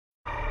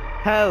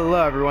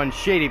Hello everyone,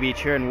 Shady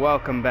Beach here, and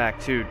welcome back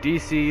to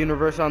DC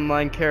Universe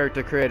Online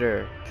Character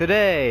Creator.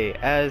 Today,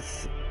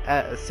 as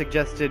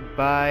suggested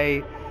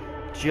by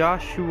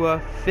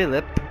Joshua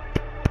Phillip,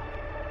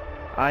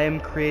 I am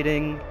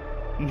creating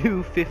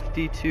New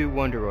 52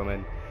 Wonder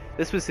Woman.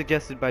 This was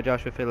suggested by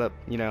Joshua Phillip,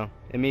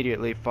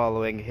 immediately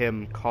following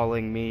him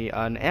calling me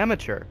an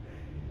amateur,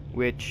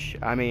 which,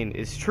 I mean,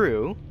 is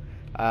true.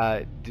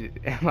 Am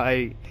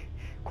I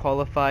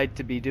qualified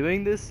to be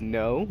doing this?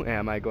 No.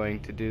 Am I going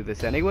to do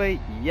this anyway?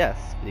 Yes,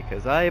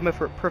 because I am a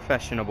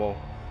proffessionable.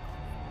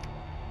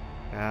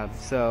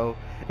 So,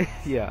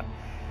 yeah.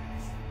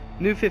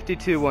 New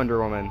 52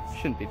 Wonder Woman.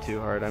 Shouldn't be too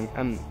hard. I think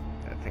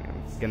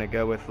I'm gonna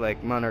go with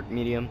like Monarch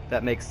Medium.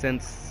 That makes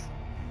sense.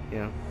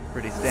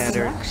 Pretty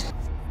standard.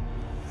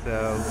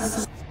 So,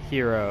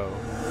 hero.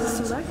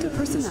 Select a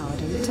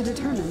personality to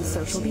determine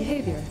social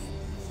behavior.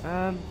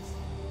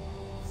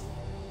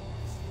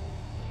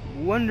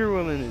 Wonder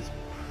Woman is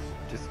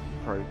just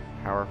probably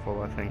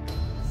powerful, I think.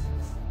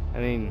 I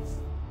mean,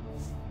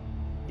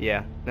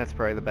 yeah, that's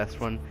probably the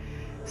best one.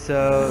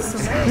 So,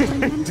 select a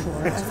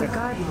mentor as the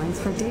guidelines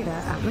for data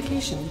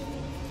application.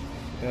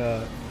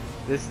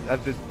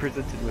 I've been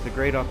presented with a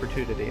great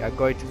opportunity. I'm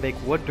going to make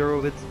Wonder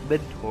Woman's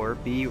mentor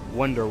be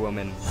Wonder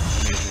Woman.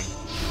 Amazing.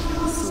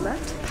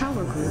 Select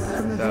power group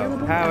from So,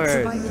 available powers.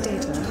 exabyte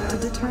data to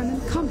determine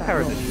combat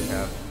Powers role. that you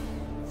have.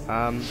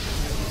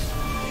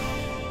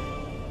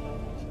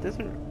 She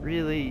doesn't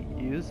really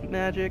use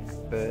magic,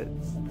 but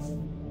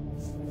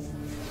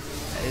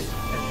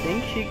I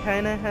think she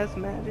kind of has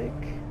magic.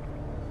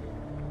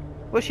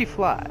 Well, she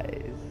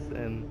flies,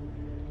 and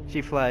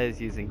she flies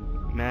using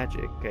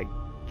magic, I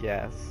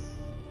guess.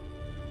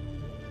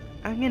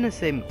 I'm gonna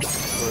say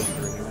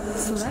sorcery.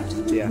 Select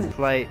Yeah, movement.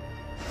 flight.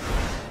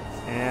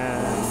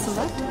 And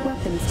Select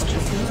weapon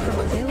specialty from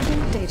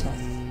available data.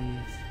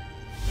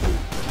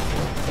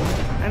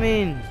 I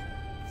mean,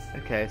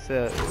 okay,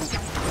 so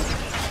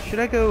should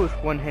I go with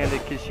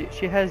one-handed? Because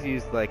she has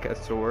used like a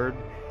sword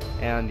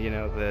and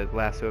the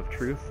lasso of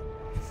truth,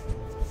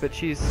 but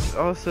she's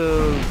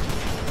also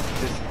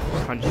just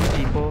punching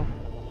people.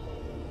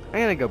 I'm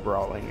gonna go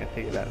brawling. I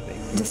think that makes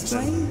sense.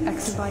 Displaying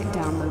exabyte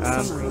download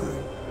summary.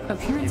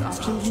 Appearance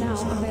options now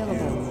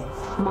available.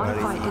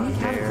 Modify any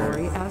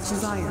category as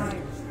desired.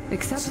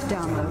 Accept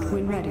download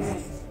when ready.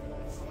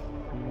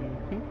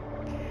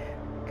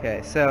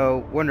 Okay,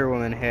 so Wonder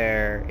Woman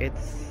hair.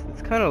 It's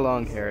kind of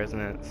long hair, isn't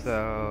it?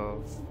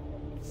 So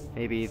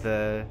maybe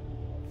the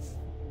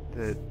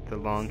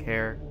long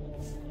hair.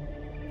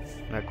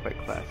 Not quite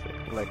classic.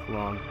 Like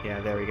long. Yeah,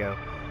 there we go.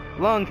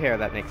 Long hair.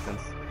 That makes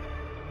sense.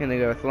 Gonna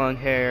go with long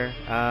hair.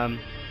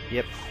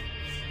 Yep.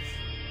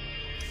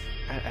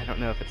 I don't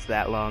know if it's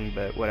that long,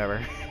 but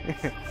whatever.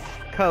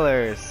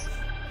 Colors.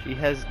 She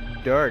has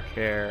dark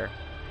hair.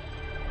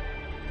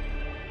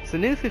 So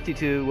New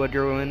 52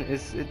 Wonder Woman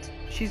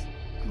she's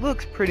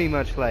looks pretty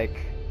much like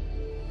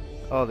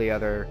all the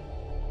other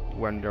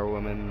Wonder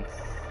Women,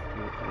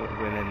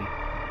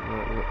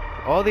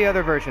 all the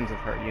other versions of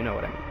her. You know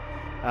what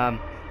I mean.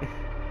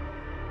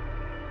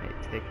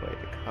 Take away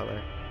the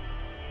color.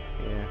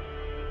 Yeah.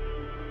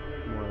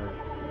 More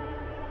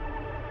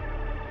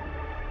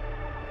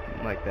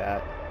like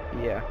that.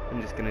 Yeah,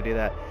 I'm just gonna do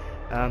that.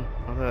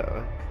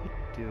 Although I could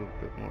do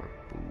a bit more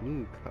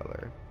blue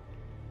color.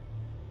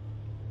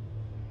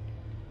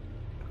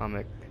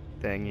 Comic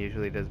thing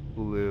usually does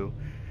blue,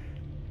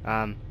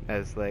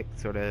 as like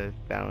sort of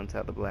balance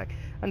out the black.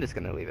 I'm just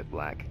gonna leave it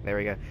black. There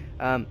we go.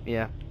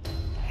 Yeah.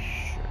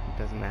 Sure, it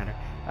doesn't matter.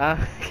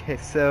 Okay,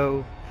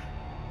 so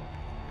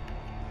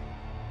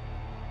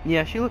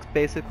yeah, she looks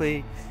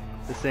basically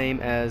the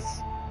same as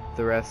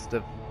the rest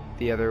of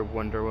the other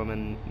Wonder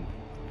Woman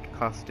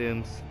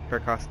costumes. Her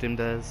costume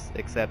does,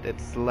 except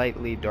it's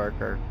slightly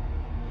darker.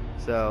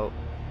 So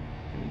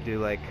do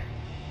like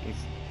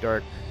these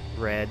dark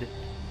red,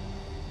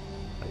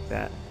 like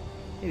that.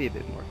 Maybe a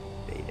bit more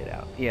faded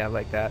out. Yeah,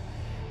 like that.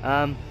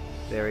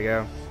 There we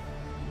go.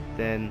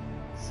 Then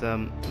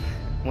some.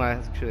 Well,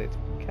 actually, it's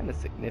kind of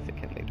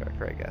significantly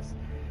darker, I guess.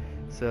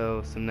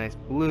 So some nice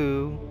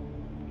blue,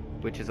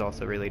 which is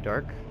also really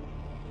dark.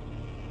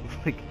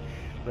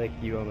 like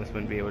you almost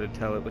wouldn't be able to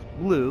tell it was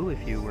blue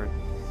if you were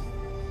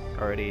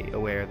already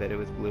aware that it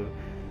was blue.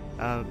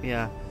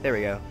 Yeah, there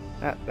we go.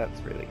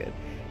 That's really good.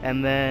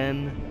 And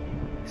then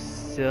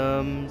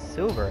some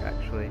silver,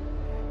 actually.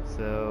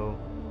 So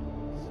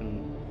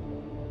some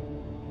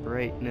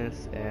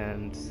brightness,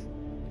 and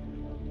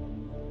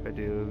if I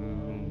do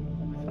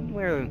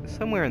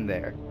somewhere in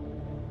there.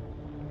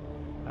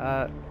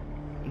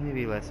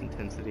 Maybe less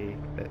intensity,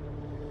 but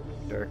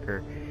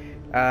darker.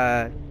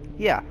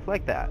 Yeah,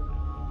 like that.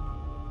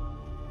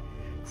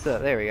 So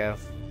there we go.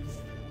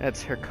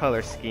 That's her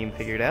color scheme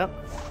figured out.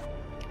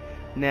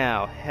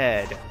 Now,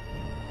 head.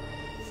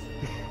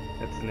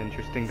 That's an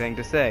interesting thing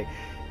to say.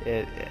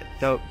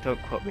 Don't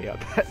quote me on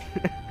that.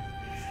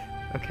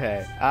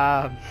 Okay.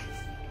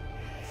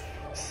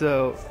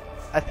 So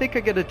I think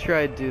I'm gonna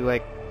try to do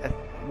like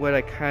what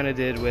I kind of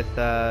did with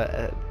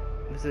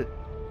was it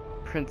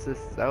Princess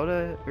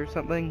Zelda or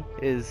something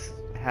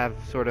have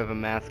sort of a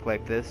mask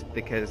like this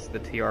because the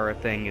tiara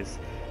thing is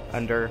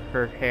under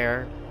her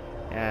hair,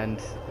 and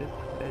if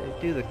I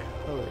do the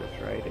colors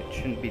right, it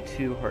shouldn't be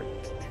too hard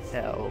to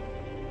tell.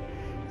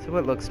 So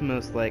what looks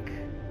most like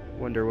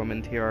Wonder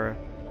Woman tiara?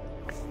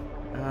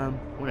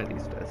 One of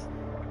these does.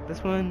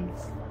 This one,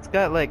 it's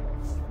got like,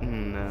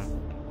 no.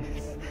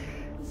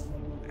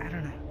 I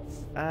don't know.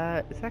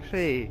 It's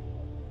actually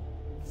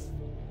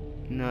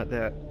not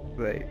that,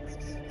 like,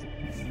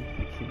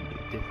 significantly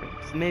different.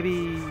 So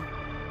maybe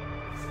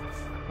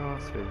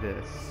cross for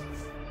this.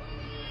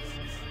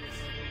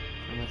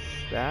 Unless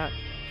that?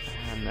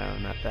 No,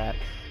 not that.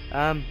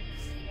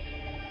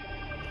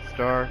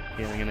 Star.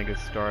 Yeah, I'm gonna go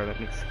star. That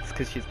makes sense,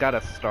 because she's got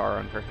a star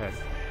on her head.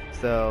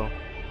 So,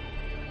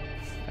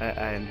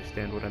 I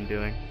understand what I'm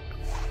doing.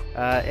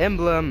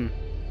 Emblem.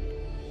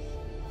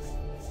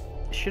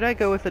 Should I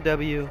go with a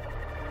W? Or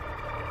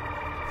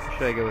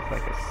should I go with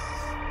like a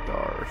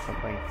star or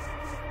something?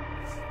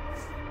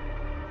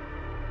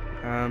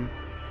 I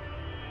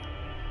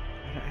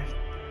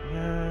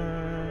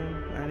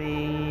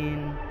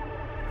mean,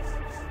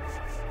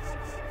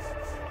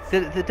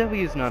 the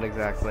W is not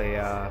exactly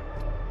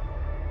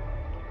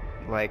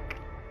like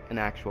an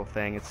actual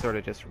thing. It's sort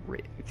of just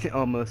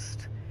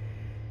almost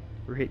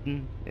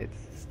written.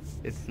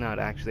 It's not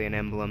actually an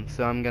emblem,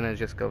 so I'm gonna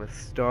just go with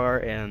star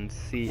and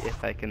see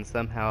if I can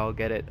somehow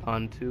get it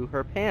onto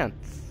her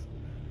pants.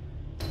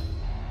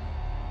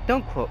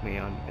 Don't quote me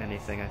on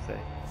anything I say,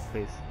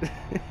 please.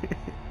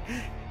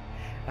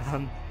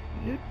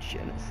 New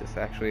Genesis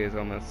actually is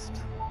almost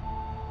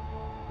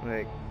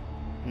like,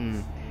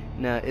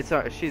 no, it's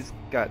she's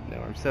got no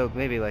arms, so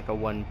maybe like a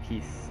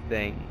one-piece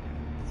thing.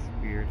 It's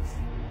weird.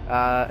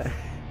 I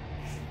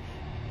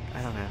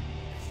don't know.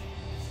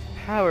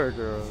 Power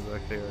Girl is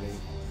actually already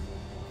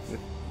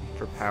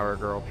for Power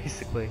Girl,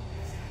 basically.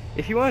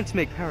 If you wanted to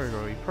make Power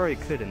Girl, you probably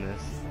could in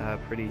this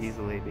pretty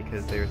easily,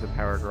 because there's a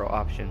Power Girl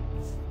option.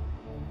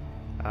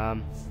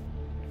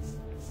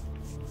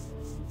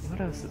 What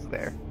else is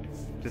there?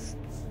 Just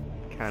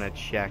kind of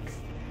check.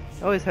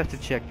 I always have to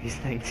check these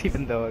things,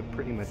 even though I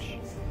pretty much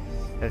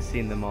have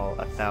seen them all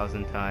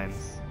 1,000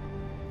 times.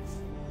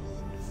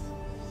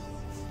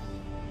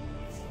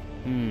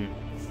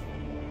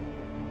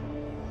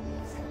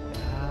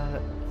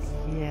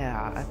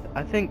 Yeah,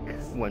 I think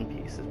One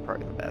Piece is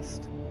probably the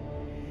best.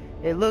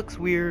 It looks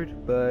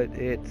weird, but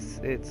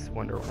it's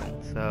Wonder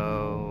Woman,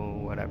 so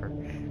whatever.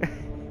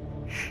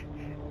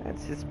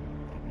 That's just...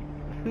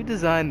 Who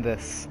designed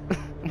this?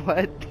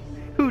 What?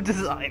 Who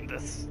designed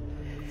this?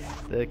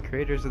 The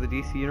creators of the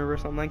DC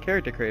Universe Online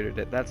Character Creator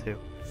did. That's who.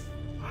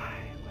 Why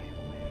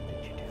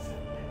did you do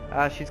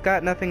that? She's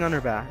got nothing on her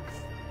back,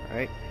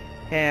 right?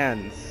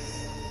 Hands.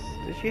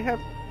 Does she have...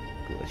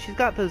 She's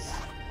got those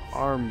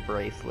arm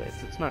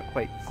bracelets. It's not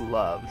quite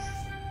gloves,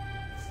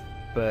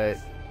 but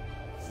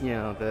you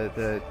know,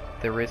 the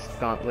wrist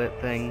gauntlet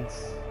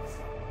things.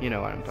 You know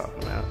what I'm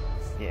talking about.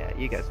 Yeah,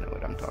 you guys know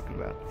what I'm talking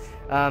about.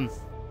 I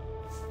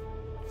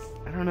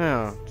don't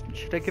know.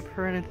 Should I give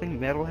her anything?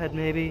 Metalhead,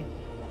 maybe?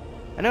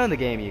 I know in the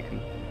game you can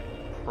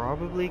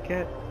probably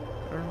get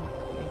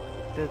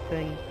the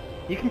thing.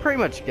 You can pretty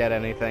much get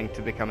anything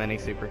to become any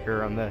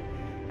superhero in the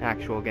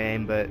actual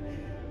game, but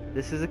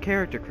this is a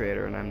character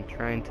creator, and I'm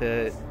trying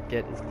to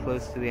get as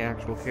close to the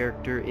actual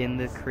character in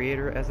the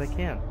creator as I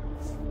can.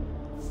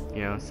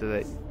 You know, so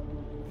that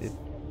it's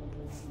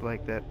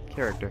like that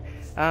character.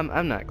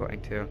 I'm not going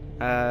to.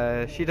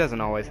 She doesn't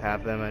always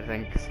have them, I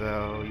think,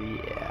 so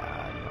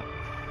yeah, no.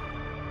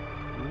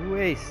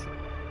 Waist.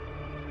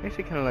 I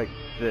actually kind of like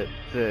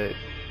the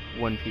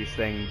One Piece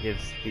thing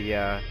gives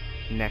the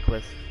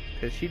necklace,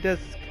 because she does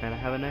kind of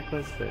have a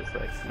necklace, but it's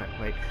like not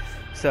quite.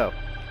 So,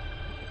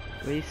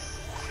 waist.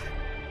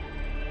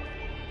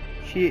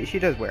 She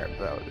does wear a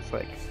belt. It's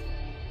like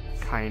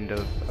kind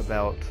of a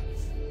belt.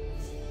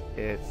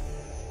 It's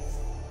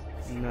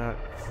not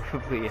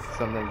probably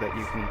something that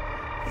you can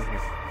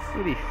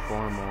really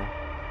formal.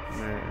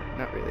 Nah,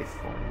 not really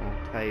formal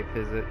type,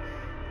 is it?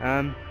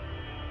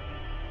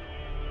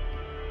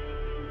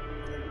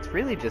 It's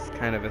really just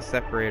kind of a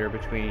separator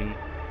between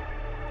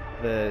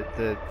the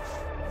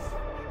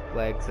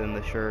legs and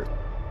the shirt.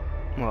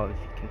 Well, if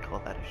you can call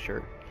that a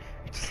shirt.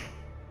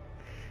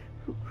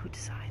 Who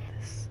designed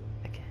this?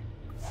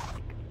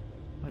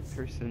 What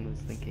person was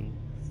thinking?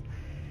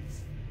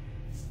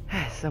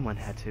 Someone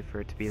had to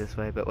for it to be this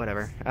way, but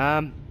whatever.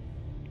 So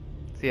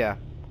yeah,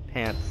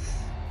 pants,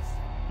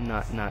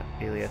 not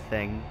really a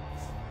thing.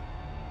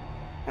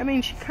 I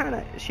mean, she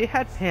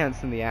had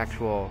pants in the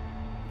actual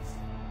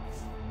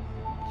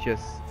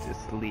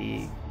Justice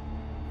League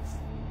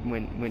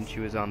when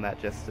she was on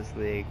that Justice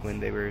League when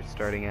they were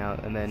starting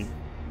out, and then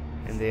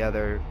in the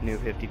other New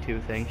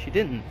 52 thing she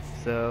didn't.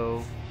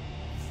 So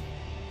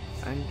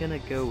I'm gonna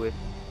go with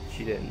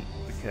she didn't,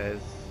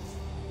 because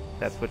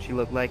that's what she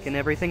looked like in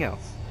everything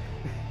else.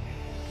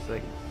 It's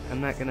like,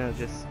 I'm not gonna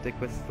just stick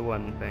with the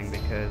one thing,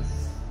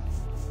 because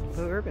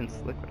the Urban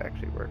Slick would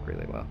actually work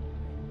really well.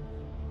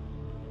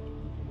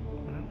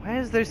 Why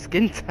is their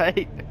skin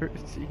tight?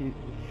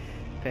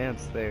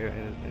 pants there.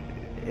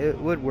 It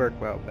would work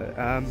well, but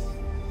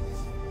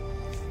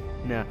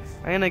no.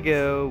 I'm gonna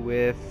go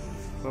with,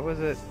 what was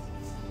it?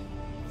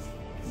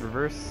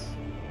 Reverse?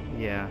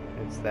 Yeah,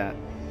 it's that.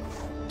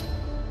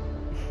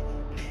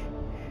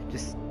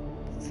 Just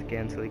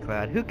scantily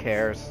clad. Who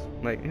cares?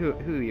 Like,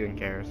 who even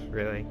cares,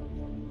 really?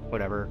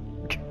 Whatever.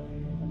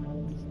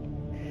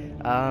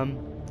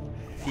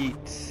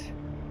 Feet.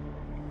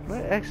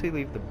 Might actually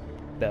leave the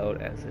belt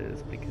as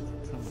is because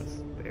it's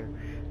almost there.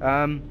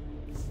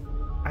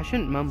 I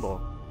shouldn't mumble.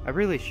 I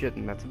really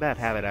shouldn't. That's a bad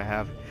habit I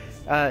have.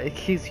 In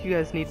case you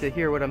guys need to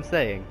hear what I'm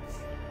saying.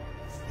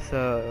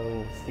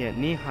 So, yeah,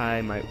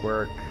 knee-high might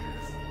work.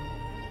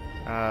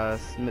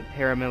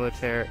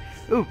 Paramilitary.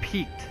 Ooh,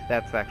 peaked.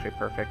 That's actually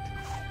perfect.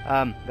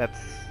 That's,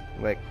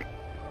 like,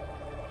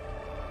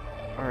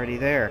 already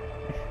there.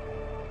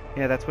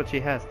 Yeah, that's what she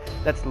has.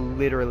 That's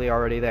literally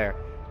already there.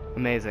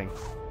 Amazing.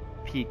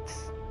 Peaked.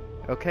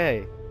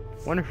 Okay.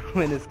 Wonder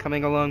Woman is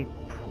coming along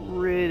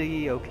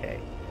pretty okay.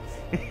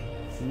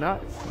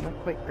 Not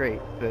quite great,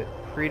 but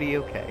pretty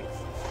okay.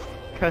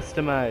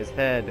 Customize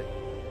head.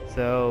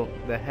 So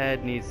the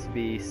head needs to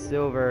be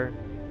silver,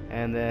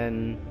 and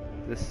then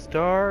the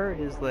star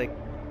is like,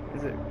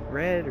 is it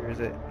red or is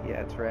it?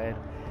 Yeah, it's red.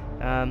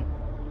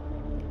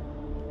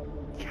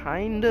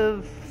 Kind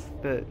of,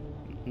 but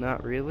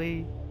not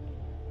really.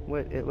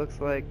 What it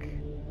looks like.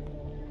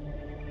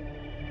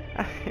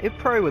 It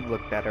probably would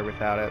look better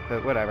without it,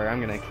 but whatever. I'm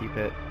gonna keep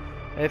it.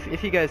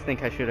 If you guys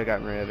think I should have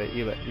gotten rid of it,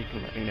 you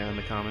can let me know in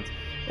the comments.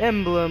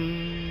 Emblem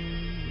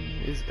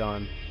is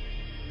gone.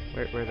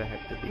 Where the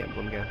heck did the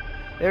emblem go?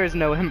 There is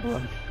no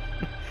emblem.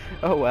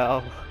 Oh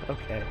well.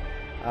 Okay.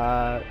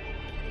 I'm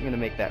gonna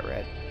make that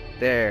red.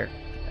 There.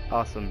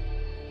 Awesome.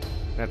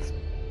 That's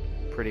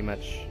pretty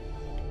much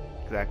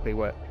exactly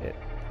what it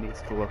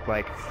needs to look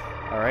like.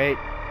 Alright.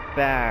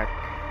 Back.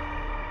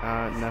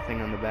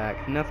 Nothing on the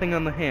back. Nothing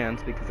on the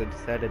hands because I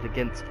decided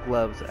against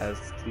gloves as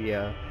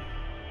the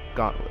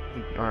gauntlet,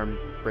 arm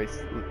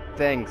bracelet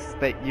things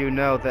that you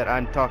know that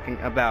I'm talking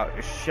about.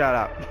 Shut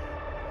up.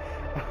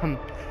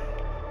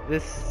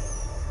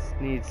 This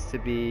needs to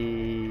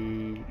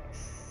be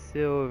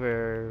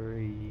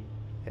silvery,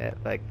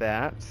 like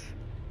that.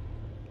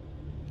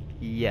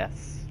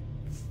 Yes.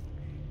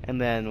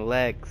 And then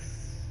legs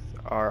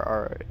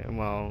are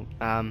well,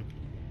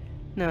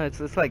 no,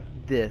 it's like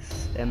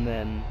this, and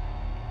then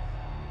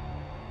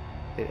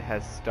it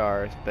has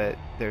stars, but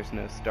there's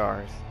no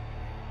stars.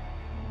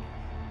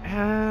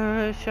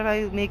 Should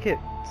I make it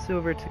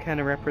silver to kind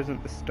of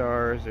represent the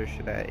stars, or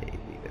should I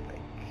leave it like...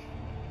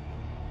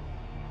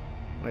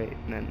 Wait,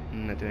 no,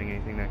 I'm not doing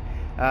anything there.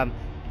 I'm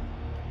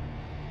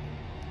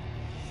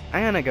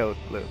gonna go with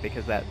blue,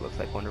 because that looks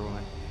like Wonder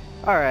Woman.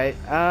 Alright,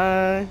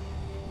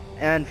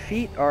 and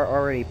feet are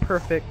already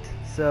perfect,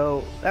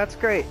 so that's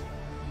great.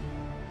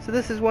 So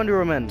this is Wonder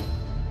Woman.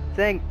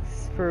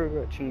 Thanks for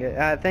watching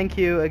it. Thank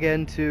you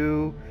again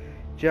to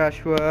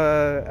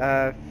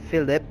Joshua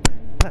Philip.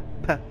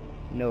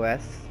 No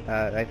S.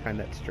 I find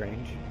that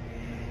strange.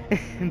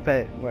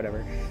 But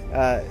whatever.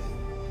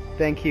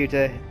 Thank you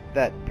to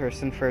that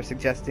person for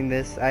suggesting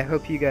this. I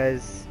hope you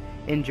guys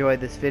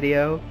enjoyed this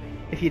video.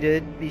 If you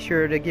did, be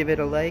sure to give it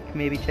a like,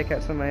 maybe check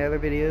out some of my other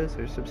videos,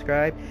 or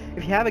subscribe.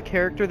 If you have a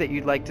character that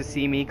you'd like to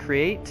see me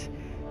create,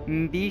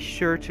 be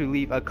sure to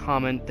leave a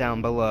comment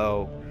down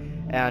below,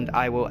 and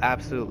I will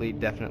absolutely,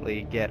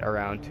 definitely get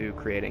around to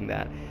creating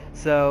that.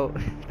 So,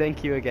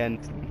 thank you again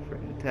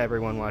to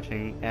everyone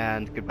watching,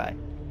 and goodbye.